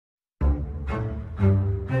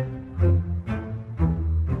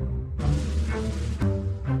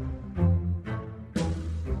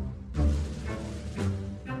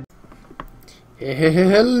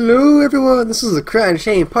Hello everyone, this is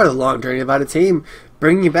ACryInShame, part of the Long Journey About a Team,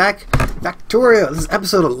 bringing you back Factorio. This is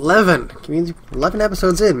episode 11. Can you 11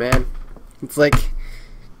 episodes in, man. It's like,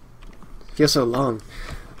 feels so long.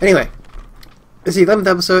 Anyway, this is the 11th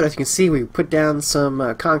episode. As you can see, we put down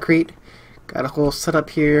some concrete. Got a whole setup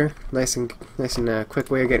here, nice and quick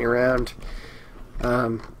way of getting around.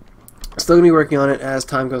 Still gonna be working on it as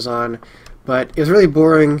time goes on, but it was really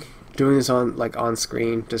boring doing this on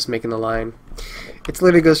screen, just making the line. It's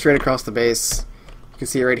literally goes straight across the base. You can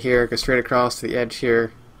see it right here. It goes straight across to the edge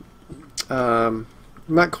here.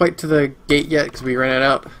 Not quite to the gate yet because we ran it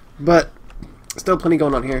out, but still plenty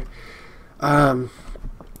going on here.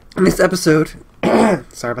 In this episode,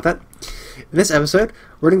 sorry about that. In this episode,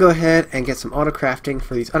 we're gonna go ahead and get some auto crafting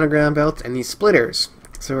for these underground belts and these splitters,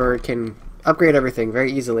 so we can upgrade everything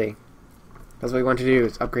very easily. That's what we want to do,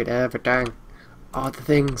 is upgrade everything. All the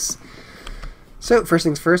things. So, first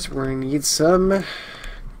things first, we're going to need some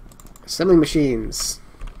assembly machines.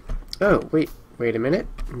 Oh, wait a minute.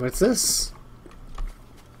 What's this?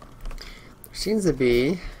 There seems to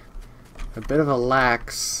be a bit of a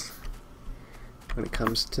lax when it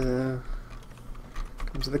comes to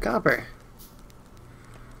the copper.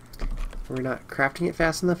 We're not crafting it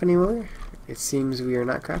fast enough anymore. It seems we are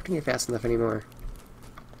not crafting it fast enough anymore.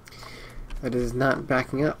 That is not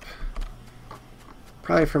backing up.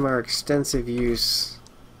 Probably from our extensive use.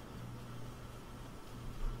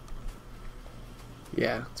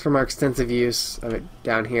 Yeah, it's from our extensive use of it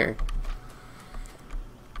down here.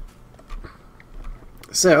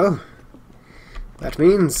 So, that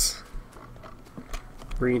means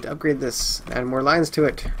we need to upgrade this, add more lines to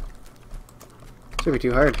it. Shouldn't be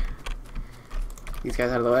too hard. Get these guys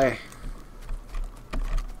out of the way.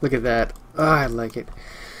 Look at that. Oh, I like it.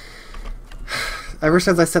 Ever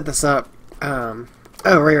since I set this up,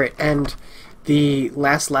 oh, right, and the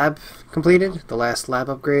last lab completed, the last lab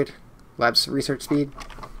upgrade, lab's research speed,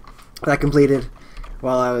 that completed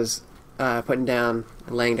while I was putting down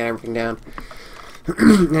and laying down everything down.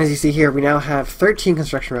 And as you see here, we now have 13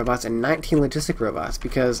 construction robots and 19 logistic robots,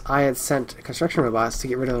 because I had sent construction robots to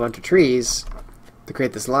get rid of a bunch of trees to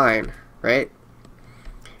create this line, right?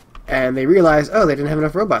 And they realized, oh, they didn't have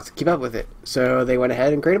enough robots to keep up with it, so they went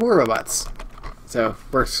ahead and created more robots. So,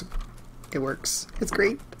 works. It works. It's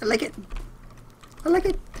great. I like it. I like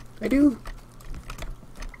it. I do.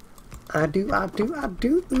 I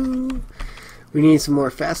do. We need some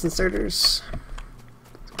more fast inserters.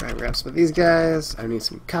 Let's try and grab some of these guys. I need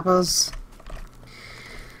some coppers.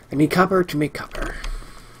 I need copper to make copper.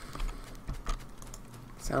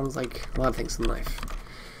 Sounds like a lot of things in life.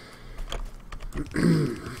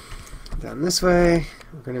 Down this way.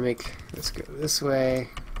 We're going to make this go this way.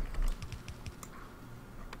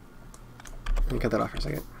 Let me cut that off for a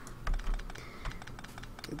second.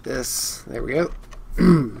 Get this. There we go.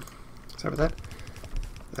 Sorry about that.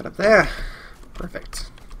 Put that up there.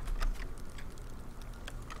 Perfect.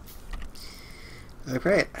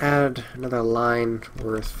 Okay, add another line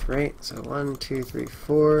worth, right? So 1, 2, 3,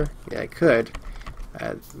 4. Yeah, I could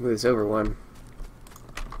move this over one.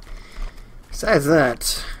 Besides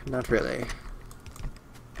that, not really.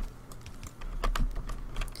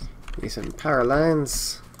 Need some power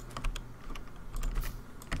lines.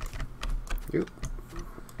 Yep.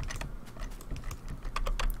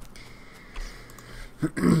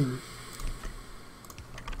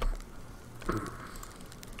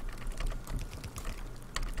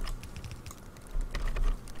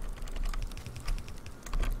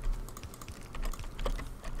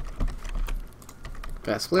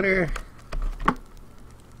 Fast splitter.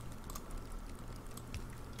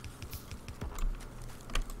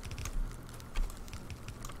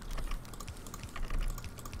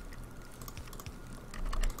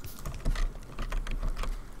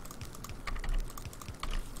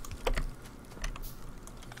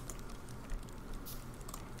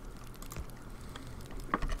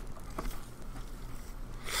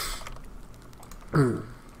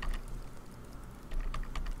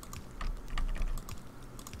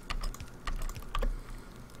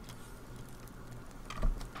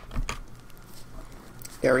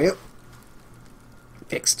 There we go.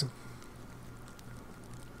 Fixed.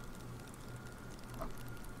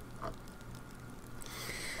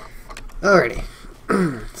 Alrighty.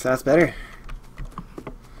 So that's better.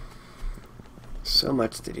 So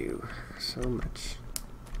much to do. So much.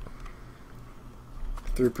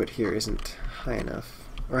 Throughput here isn't high enough.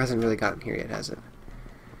 Or hasn't really gotten here yet, has it?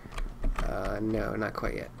 No, not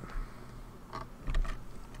quite yet.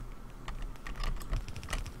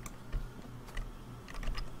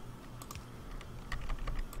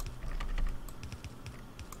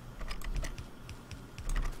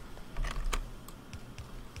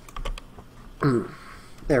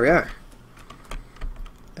 There we are.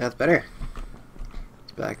 That's better.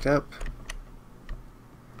 It's backed up.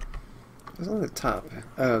 What's on the top?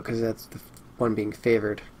 Oh, because that's the one being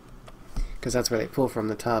favored. Because that's where they pull from,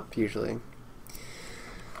 the top, usually.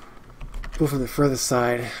 Pull from the furthest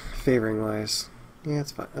side, favoring wise. Yeah,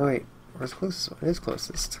 it's fine. Oh wait, where's the closest one? It is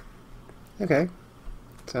closest. Okay.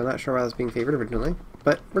 So I'm not sure why I was being favored originally,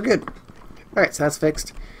 but we're good. Alright, so that's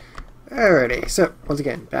fixed. Alrighty, so once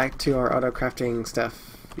again, back to our auto crafting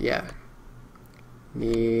stuff. Yeah.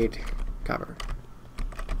 Need copper.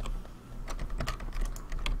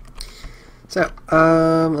 So,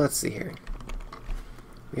 let's see here.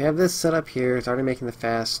 We have this set up here. It's already making the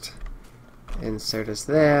fast. Insert is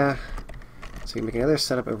there. So we can make another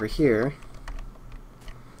setup over here.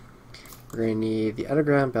 We're going to need the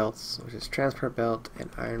underground belts, which is transport belt and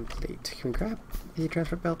iron plate. Can we grab the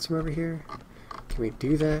transport belts from over here? Can we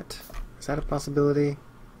do that? Is that a possibility?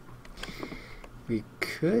 We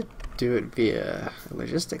could do it via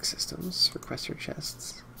logistics systems, requester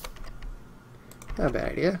chests. Not a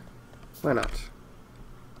bad idea. Why not?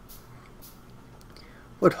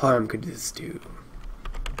 What harm could this do?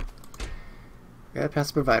 We got a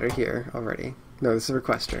passive provider here already. No, this is a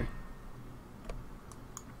requester.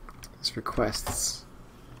 This requests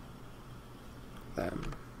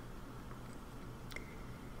them.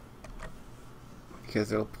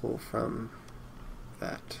 Because it'll pull from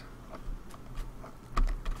that.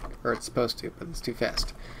 Or it's supposed to, but it's too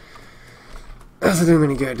fast. That's not doing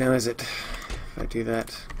any good now, is it? If I do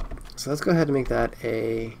that. So let's go ahead and make that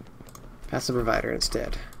a passive provider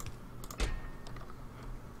instead.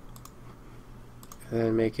 And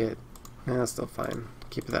then make it, that's still fine.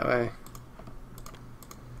 Keep it that way.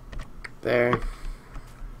 There.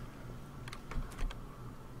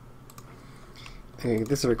 Okay,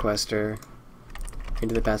 this is a requester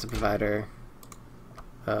into the passive provider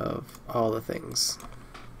of all the things.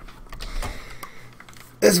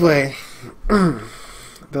 This way,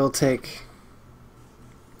 they'll take.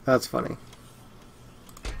 That's funny.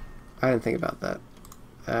 I didn't think about that.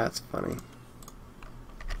 That's funny.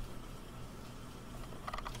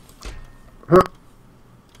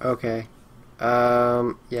 Okay.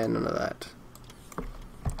 Yeah, none of that.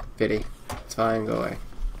 Pity. It's fine, go away.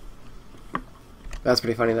 That's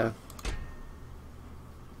pretty funny though.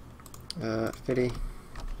 Pity.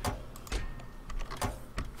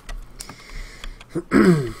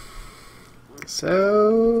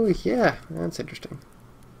 So, yeah, that's interesting.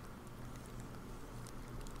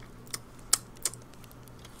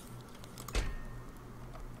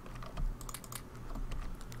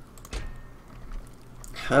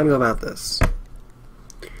 How to go about this?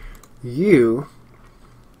 You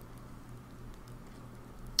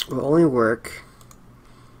will only work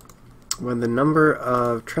when the number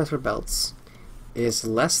of transfer belts is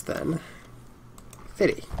less than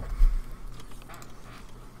 50.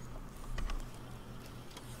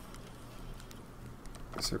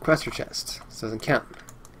 So requester chest. This doesn't count.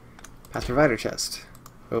 Pass provider chest.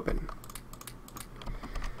 Open.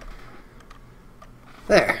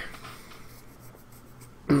 There.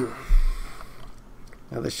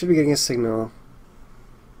 Now this should be getting a signal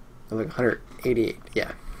of like 188.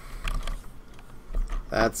 Yeah.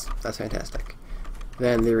 That's fantastic.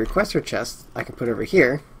 Then the requester chest I can put over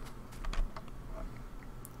here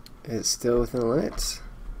is still within the limits.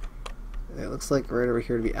 It looks like right over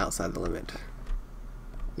here to be outside the limit.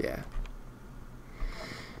 Yeah.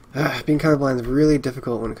 Being colorblind is really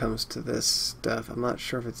difficult when it comes to this stuff. I'm not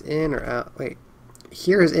sure if it's in or out. Wait.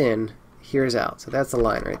 Here is in, here is out. So that's the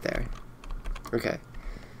line right there. Okay.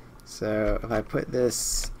 So if I put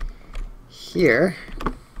this here,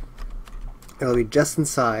 it'll be just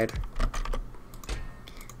inside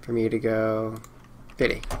for me to go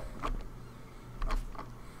 50.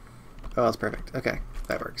 Oh, that's perfect. Okay,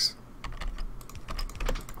 that works.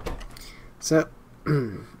 So,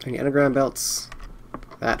 any underground belts,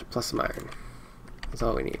 that plus some iron. That's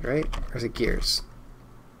all we need, right? Or is it gears?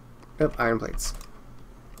 Nope, iron plates.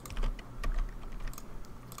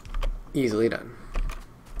 Easily done.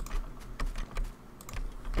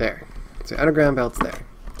 There. So underground belts there.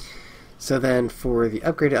 So then for the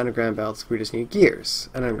upgraded underground belts, we just need gears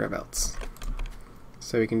and underground belts.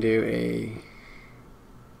 So we can do a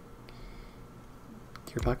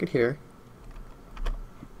gear pocket here.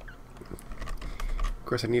 Of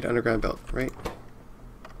course I need an underground belt, right?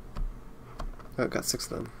 Oh, got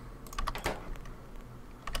 6 of them.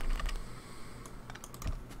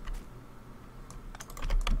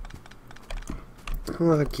 I don't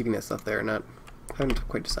know if I'm keeping that stuff there or not. I haven't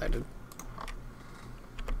quite decided.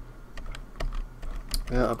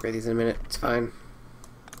 I'll upgrade these in a minute. It's fine.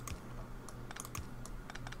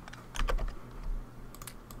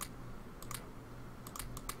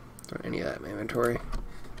 Don't want any of that in my inventory.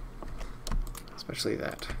 Especially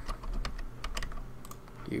that.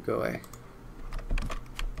 You go away.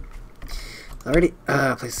 Alrighty,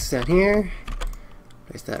 place this down here.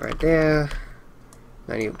 Place that right there.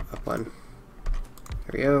 Now I need up one.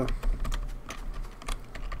 There we go.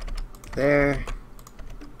 There.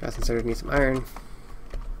 Fast inserter needs some iron.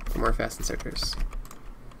 More fast inserters.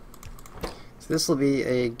 So this will be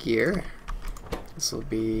a gear. This will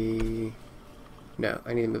be... No,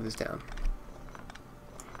 I need to move this down.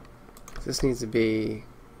 This needs to be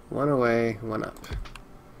one away, one up.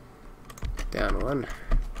 Down one.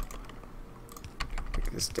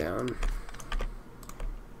 Break this down.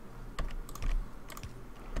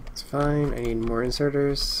 It's fine. I need more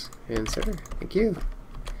inserters. Inserter. Thank you.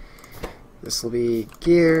 This will be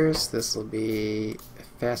gears. This will be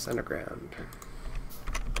fast underground.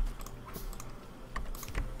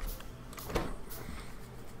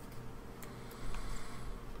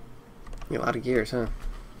 A lot of gears, huh?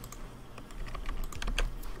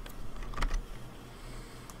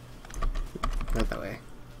 Not that way.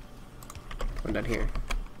 One down here.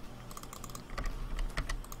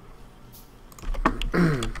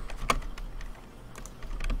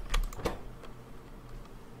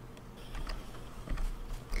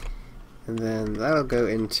 And then that'll go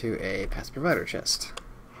into a pass provider chest.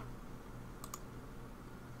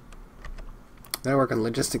 Now I work on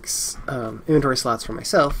logistics inventory slots for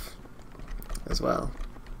myself as well.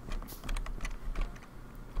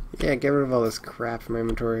 Yeah, get rid of all this crap from my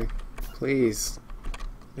inventory. Please.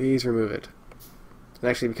 Please remove it. And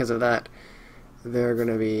actually, because of that, they're going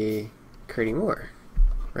to be creating more.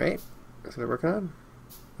 Right? That's what they're working on?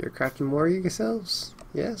 You're crafting more yourselves?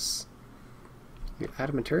 Yes? You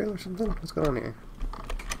add a material or something? What's going on here?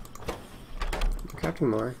 You're crafting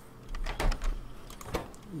more.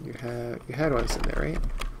 You had one in there, right?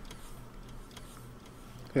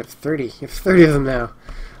 You have 30. You have 30 of them now.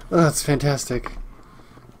 Oh, that's fantastic.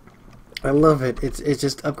 I love it. It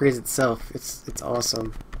just upgrades itself. It's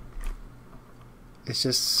awesome. It's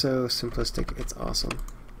just so simplistic. It's awesome.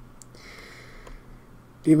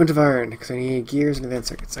 Need a bunch of iron because I need gears and advanced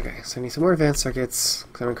circuits. Okay, so I need some more advanced circuits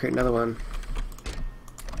because I'm gonna create another one.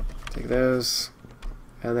 Take those,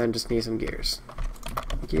 and then just need some gears.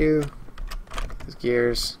 Thank you. Those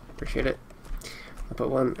gears. Appreciate it. I'll put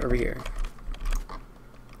one over here.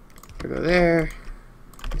 We'll go there.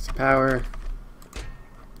 Need some power.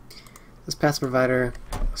 This pass provider,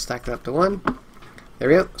 stack that up to 1. There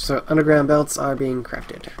we go. So underground belts are being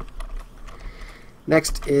crafted.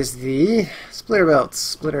 Next is the splitter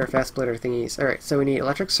belts. Fast splitter thingies. Alright, so we need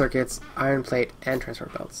electric circuits, iron plate, and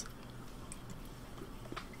transport belts.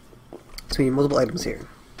 So we need multiple items here.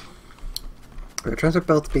 The transport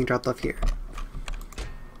belt's being dropped off here.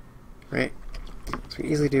 Right? So we can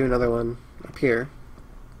easily do another one up here.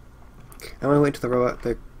 I want to wait till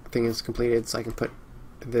the thing is completed so I can put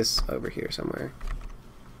this over here somewhere.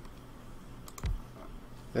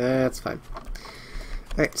 That's fine.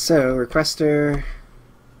 Alright, so requester.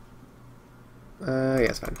 Yeah,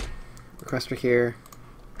 it's fine. Requester here.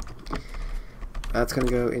 That's going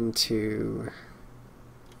to go into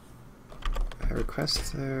a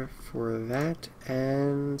requester for that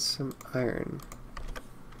and some iron.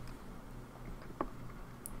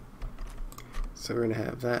 So we're going to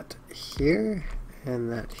have that here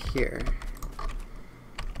and that here.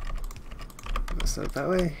 Set it that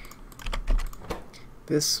way.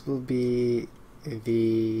 This will be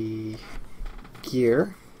the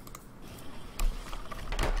gear.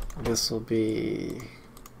 This will be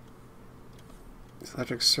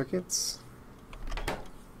electric circuits.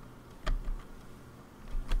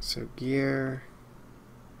 So gear.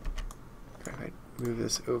 If I move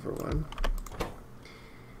this over one,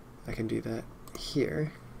 I can do that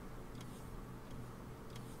here.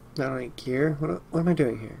 Not only gear. What am I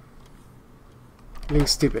doing here? I'm being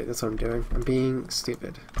stupid, that's what I'm doing. I'm being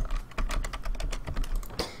stupid.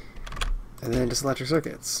 And then just electric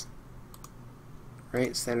circuits.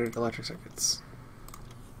 Right? Standard electric circuits.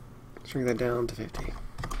 Shrink that down to 50.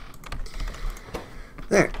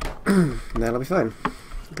 There. That'll be fine.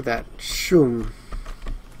 Look at that. Shoom.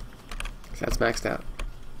 That's maxed out.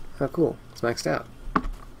 Oh cool. It's maxed out. I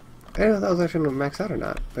don't know if that was actually going to max out or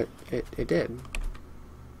not, but it did.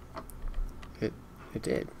 It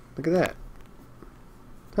did. Look at that.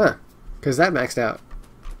 Huh, because that maxed out.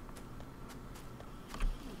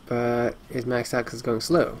 But it's maxed out because it's going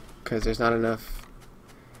slow, because there's not enough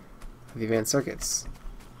of the advanced circuits.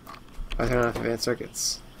 Why is there not enough advanced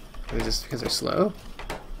circuits? Is it just because they're slow?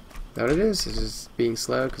 Is that what it is? It's just being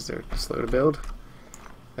slow because they're slow to build?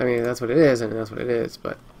 I mean, that's what it is, and that's what it is,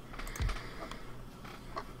 but...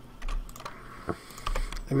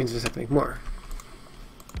 That means we just have to make more.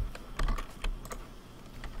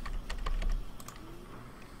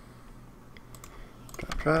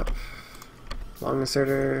 Drop, drop. Long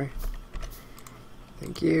inserter.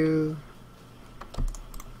 Thank you.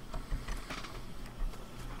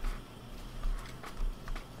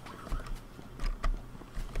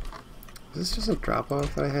 Is this just a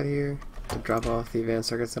drop-off that I had here? To drop off the advanced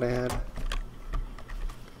circuits that I had?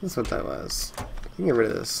 That's what that was. I can get rid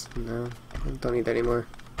of this. No, I don't need that anymore.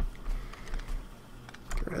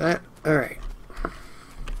 Get rid of that. Alright.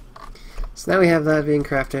 So now we have that being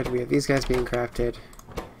crafted. We have these guys being crafted.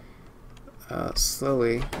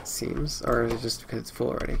 Slowly, it seems. Or is it just because it's full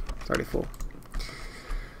already? It's already full.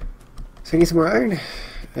 So I need some more iron.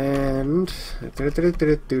 And... That's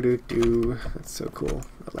so cool.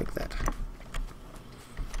 I like that.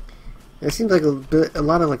 It seems like a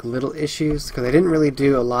lot of like little issues because I didn't really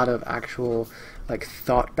do a lot of actual like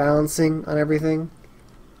thought balancing on everything.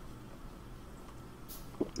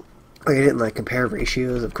 Like I didn't like compare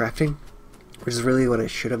ratios of crafting, which is really what I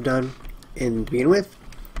should have done in begin with.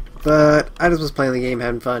 But I just was playing the game,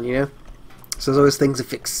 having fun, you know. So there's always things to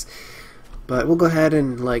fix. But we'll go ahead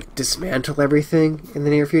and like dismantle everything in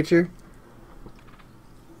the near future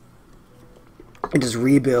and just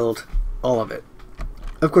rebuild all of it.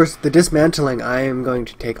 Of course, the dismantling I am going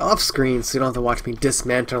to take off screen so you don't have to watch me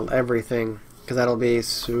dismantle everything, because that'll be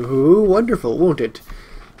so wonderful, won't it?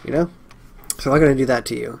 You know? So I'm not going to do that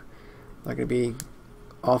to you. I'm not going to be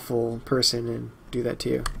awful person and do that to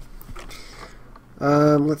you.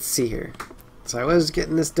 Let's see here. So I was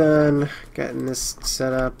getting this done, getting this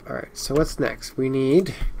set up. Alright, so what's next? We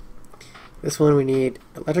need, this one we need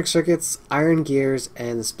electric circuits, iron gears,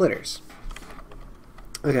 and splitters.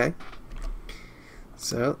 Okay.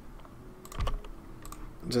 So,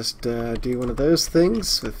 just do one of those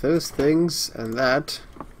things with those things and that.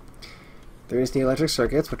 There is the electric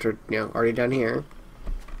circuits, which are, you know, already down here.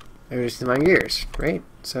 There's the iron gears, right?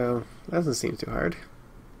 So, that doesn't seem too hard.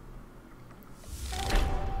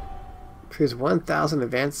 Produce 1,000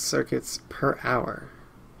 advanced circuits per hour.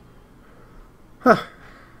 Huh.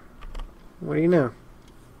 What do you know?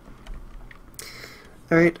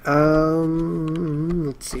 Alright,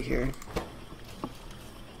 let's see here.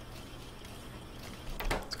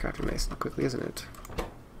 It's crafting nice and quickly, isn't it?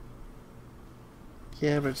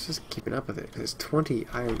 Yeah, but it's just keeping up with it, because it's 20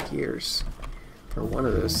 iron gears for one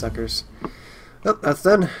of those suckers. Oh, that's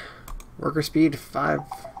done. Worker speed 5.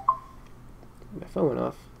 My phone went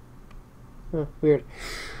off. Oh, weird.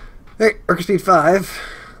 Alright, worker speed 5.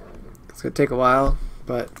 It's going to take a while,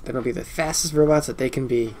 but then it'll be the fastest robots that they can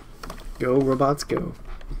be. Go, robots, go.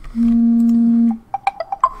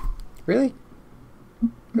 Really?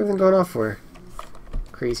 What's everything going off for?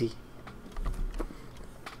 Crazy.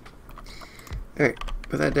 Alright,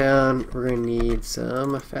 put that down. We're going to need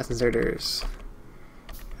some fast inserters.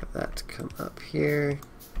 Have that come up here.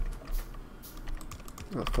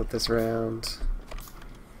 I'll flip this around.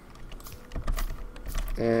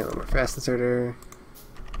 And one more fast inserter.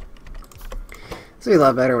 This will be a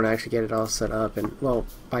lot better when I actually get it all set up. And, well,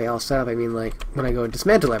 by all set up, I mean, like, when I go and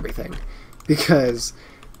dismantle everything. Because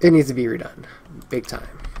it needs to be redone. Big time.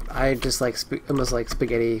 I just, like, almost like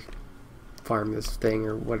spaghetti farm this thing,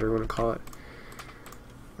 or whatever you want to call it.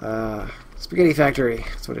 Spaghetti factory.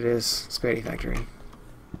 That's what it is. Spaghetti factory.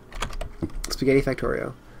 Spaghetti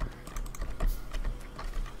Factorio.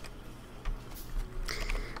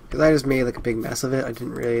 Because I just made, like, a big mess of it. I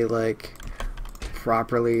didn't really, like,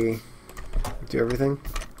 properly do everything.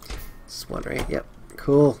 This is one, right? Yep.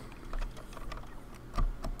 Cool.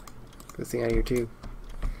 Get this thing out of here, too.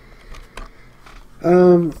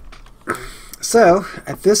 So,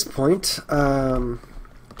 at this point,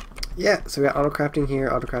 yeah, so we got auto-crafting here,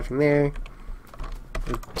 auto-crafting there.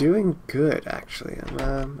 We're doing good, actually.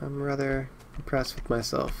 I'm rather impressed with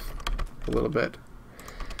myself a little bit.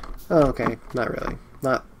 Oh, okay, not really.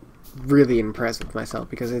 Not really impressed with myself,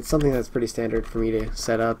 because it's something that's pretty standard for me to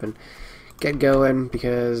set up and get going,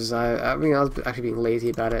 because I mean, I was actually being lazy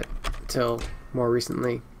about it until more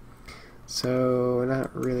recently. So,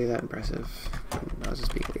 not really that impressive. I was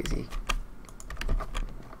just being lazy.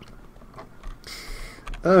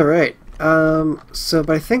 Alright, so,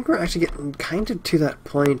 but I think we're actually getting kind of to that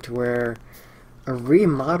point where a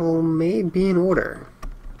remodel may be in order.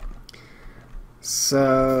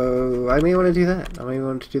 So, I may want to do that. I may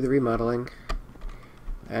want to do the remodeling.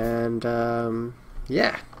 And,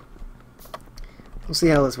 yeah. We'll see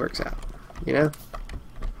how this works out, you know?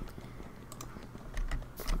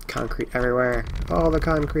 Concrete everywhere. All the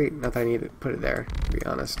concrete. Not that I need to put it there, to be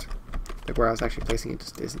honest. Like, where I was actually placing it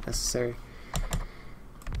just isn't necessary.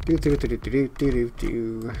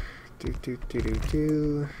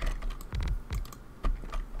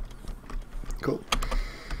 Cool.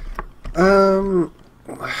 I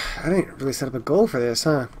didn't really set up a goal for this,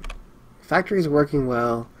 huh? Factory's working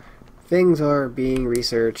well. Things are being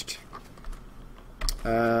researched.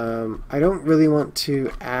 I don't really want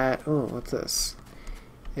to add... Oh, what's this?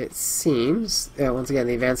 It seems... Yeah, once again,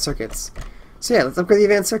 the advanced circuits. So yeah, let's upgrade the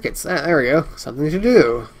advanced circuits. Ah, there we go. Something to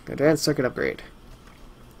do. Advanced circuit upgrade.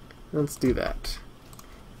 Let's do that.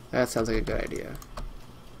 That sounds like a good idea.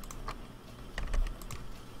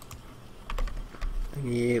 I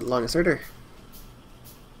need long inserter.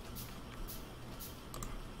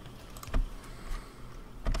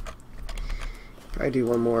 Probably do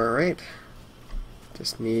one more, right?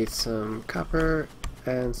 Just need some copper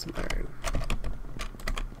and some iron.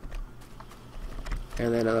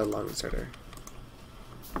 And then another long inserter.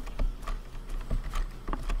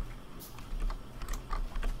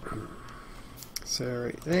 So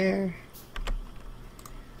right there.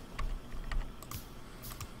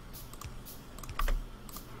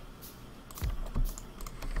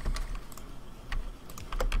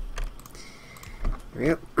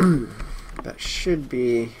 Yep. That should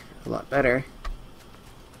be a lot better.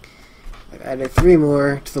 I've added 3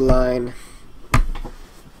 more to the line.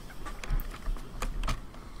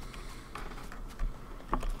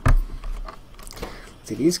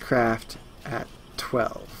 See, these craft at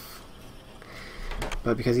 12.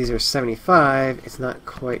 But because these are 75, it's not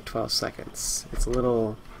quite 12 seconds. It's a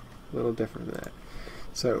little different than that.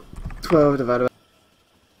 So 12 divided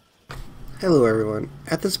by... Hello everyone.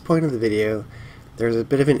 At this point of the video, there's a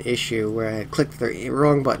bit of an issue where I had clicked the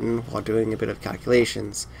wrong button while doing a bit of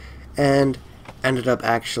calculations and ended up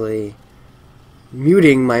actually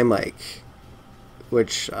muting my mic,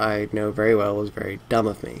 which I know very well was very dumb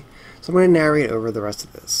of me. So I'm going to narrate over the rest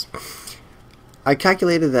of this. I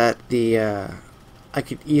calculated that I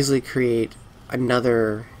could easily create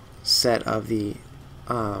another set of the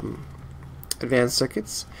advanced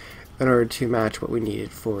circuits in order to match what we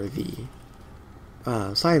needed for the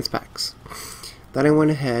science packs. Then I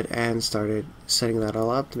went ahead and started setting that all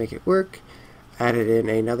up to make it work. Added in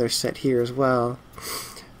another set here as well.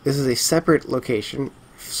 This is a separate location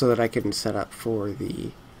so that I can set up for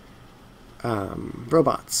the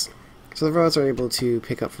robots. So the robots are able to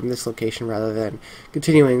pick up from this location rather than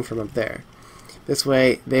continuing from up there. This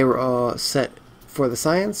way they were all set for the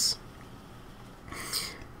science,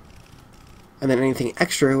 and then anything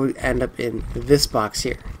extra would end up in this box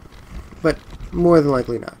here. But more than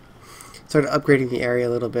likely not. Started upgrading the area a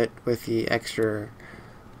little bit with the extra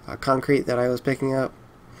concrete that I was picking up.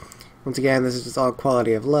 Once again, this is just all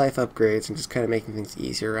quality of life upgrades and just kind of making things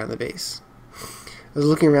easier around the base. I was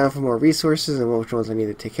looking around for more resources and which ones I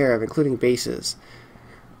needed to take care of, including bases.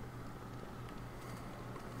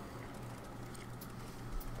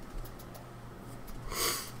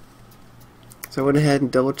 So I went ahead and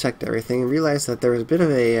double checked everything and realized that there was a bit of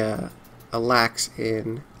a lax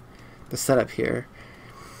in the setup here.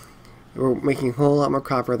 We're making a whole lot more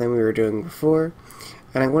copper than we were doing before,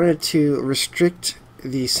 and I wanted to restrict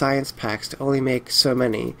the science packs to only make so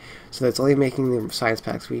many, so that's only making the science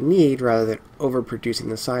packs we need rather than overproducing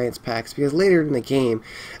the science packs, because later in the game,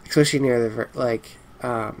 especially near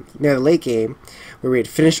the late game, where we had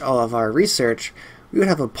finished all of our research, we would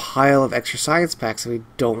have a pile of extra science packs that we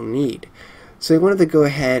don't need. So we wanted to go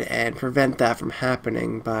ahead and prevent that from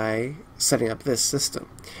happening by setting up this system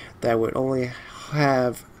that would only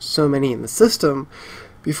have so many in the system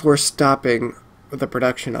before stopping the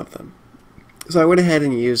production of them. So I went ahead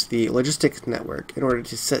and used the logistics network in order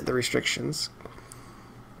to set the restrictions.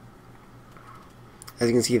 As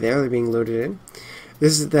you can see there, they're being loaded in.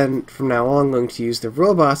 This is then, from now on, going to use the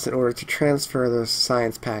robots in order to transfer those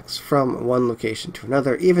science packs from one location to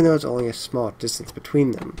another, even though it's only a small distance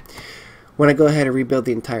between them. When I go ahead and rebuild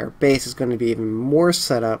the entire base, it's going to be even more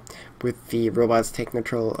set up with the robots taking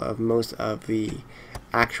control of most of the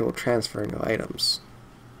actual transferring of items.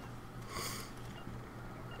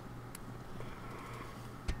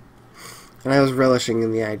 And I was relishing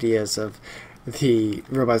in the ideas of the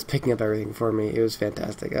robots picking up everything for me. It was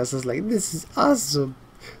fantastic. I was just like, this is awesome.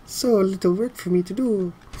 So little work for me to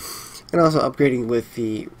do. And also upgrading with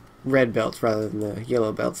the red belts rather than the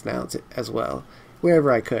yellow belts now as well,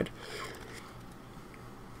 wherever I could.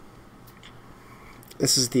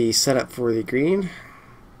 This is the setup for the green.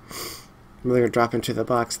 I'm going to drop into the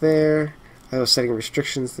box there. I was setting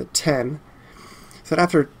restrictions to 10. So that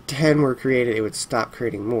after 10 were created, it would stop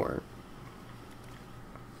creating more.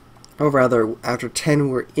 Or rather, after 10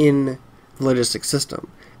 were in the logistics system,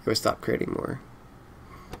 it would stop creating more.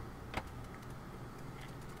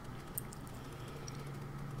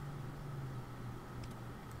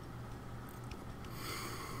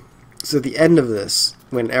 So at the end of this,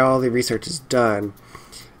 when all the research is done,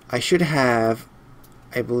 I should have,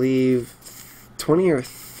 I believe, 20 or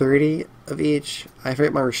 30 of each. I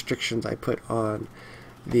forget my restrictions I put on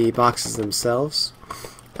the boxes themselves.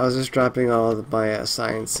 I was just dropping all of my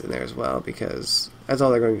science in there as well, because that's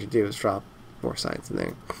all they're going to do is drop more science in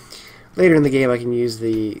there. Later in the game I can use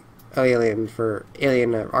the alien for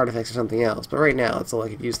alien artifacts or something else, but right now that's all I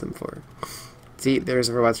could use them for. See, there's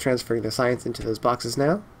the robots transferring their science into those boxes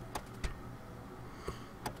now.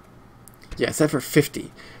 Yeah, set for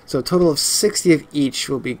 50. So a total of 60 of each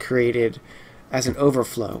will be created as an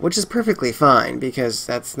overflow, which is perfectly fine, because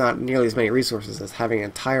that's not nearly as many resources as having an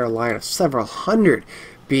entire line of several hundred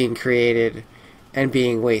being created and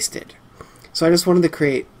being wasted. So I just wanted to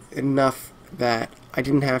create enough that I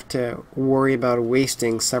didn't have to worry about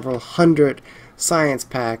wasting several hundred science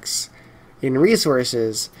packs in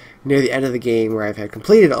resources near the end of the game where I've had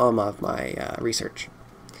completed all of my research.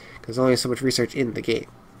 Because there's only so much research in the game.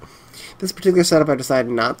 This particular setup I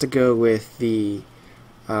decided not to go with the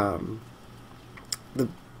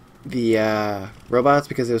robots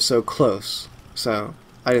because it was so close. So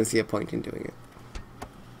I didn't see a point in doing it.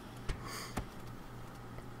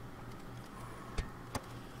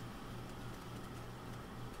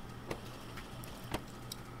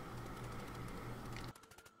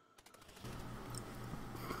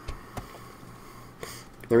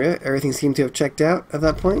 Everything seemed to have checked out at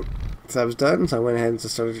that point, so that was done, so I went ahead and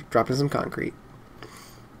just started dropping some concrete.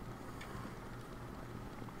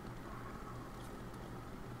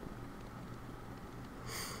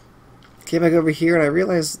 Came back over here and I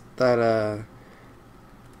realized that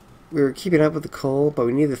we were keeping up with the coal, but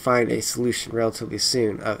we needed to find a solution relatively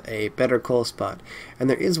soon of a better coal spot. And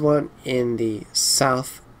there is one in the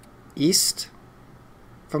southeast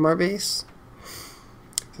from our base.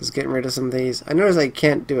 Just getting rid of some of these. I noticed I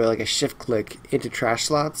can't do like a shift click into trash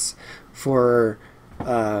slots for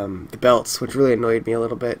the belts, which really annoyed me a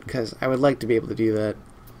little bit because I would like to be able to do that.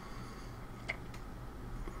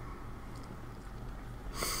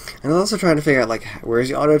 And I was also trying to figure out like where's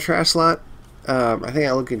the auto trash slot. I think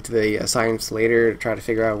I'll look into the science later to try to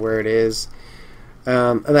figure out where it is.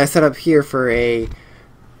 And I set up here for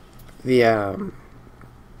the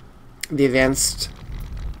advanced.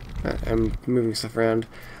 I'm moving stuff around,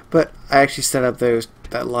 but I actually set up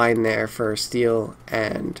that line there for steel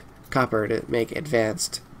and copper to make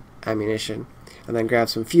advanced ammunition, and then grab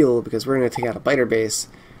some fuel because we're going to take out a biter base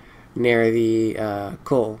near the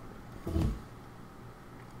coal.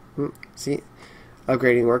 See,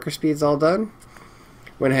 upgrading worker speed's all done.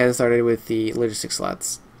 Went ahead and started with the logistics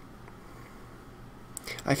slots.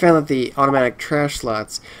 I found that the automatic trash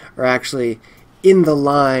slots are actually in the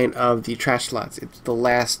line of the trash slots. It's the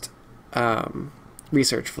last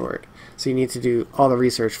research for it. So you need to do all the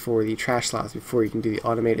research for the trash slots before you can do the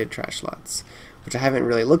automated trash slots, which I haven't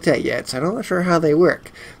really looked at yet, so I'm not sure how they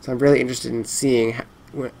work. So I'm really interested in seeing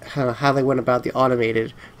how they went about the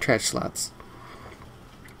automated trash slots.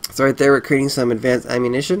 So right there we're creating some advanced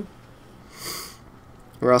ammunition.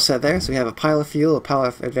 We're all set there. So we have a pile of fuel, a pile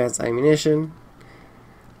of advanced ammunition,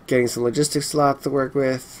 getting some logistics slots to work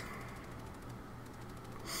with.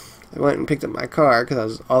 I went and picked up my car because I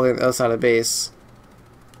was all on the other side of the base.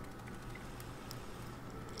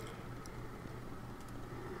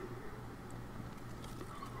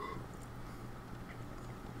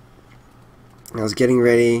 I was getting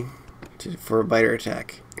ready for a biter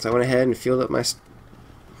attack. So I went ahead and fueled up my...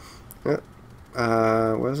 what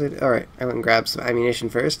was it? Alright, I went and grabbed some ammunition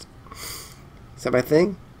first. Set my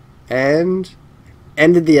thing. And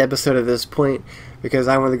ended the episode at this point because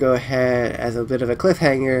I wanted to go ahead as a bit of a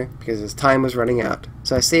cliffhanger because his time was running out.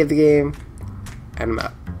 So I saved the game and I'm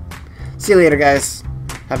out. See you later, guys.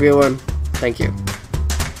 Have a good one. Thank you.